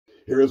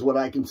Here's what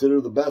I consider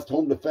the best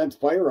home defense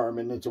firearm,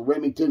 and it's a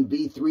Remington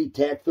V3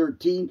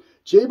 Tac-13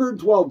 chambered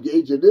 12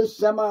 gauge. It is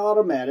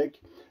semi-automatic.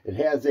 It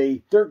has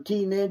a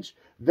 13-inch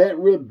vent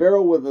rib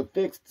barrel with a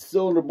fixed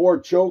cylinder bore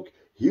choke.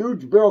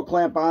 Huge barrel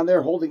clamp on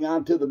there holding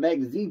on to the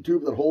magazine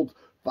tube that holds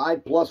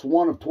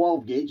 5+1 of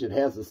 12 gauge. It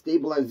has a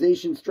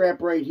stabilization strap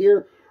right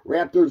here.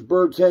 Raptor's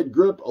bird's head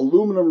grip,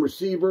 aluminum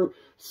receiver,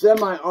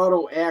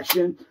 semi-auto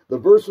action. The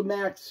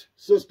Versamax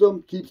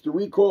system keeps the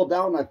recoil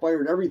down. I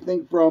fired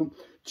everything from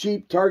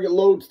cheap target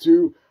loads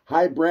to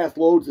high brass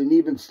loads and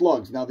even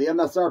slugs. Now the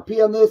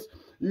MSRP on this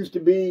used to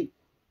be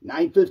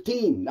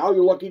 $915. Now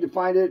you're lucky to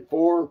find it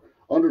for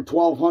under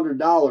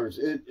 $1,200.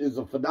 It is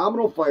a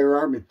phenomenal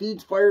firearm. It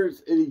feeds,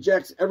 fires, it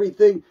ejects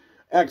everything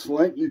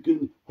excellent. You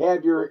can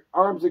have your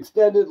arms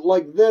extended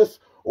like this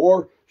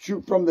or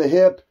shoot from the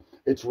hip.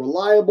 It's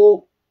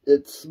reliable,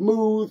 it's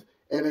smooth,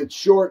 and it's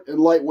short and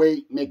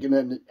lightweight, making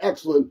it an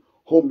excellent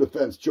home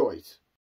defense choice.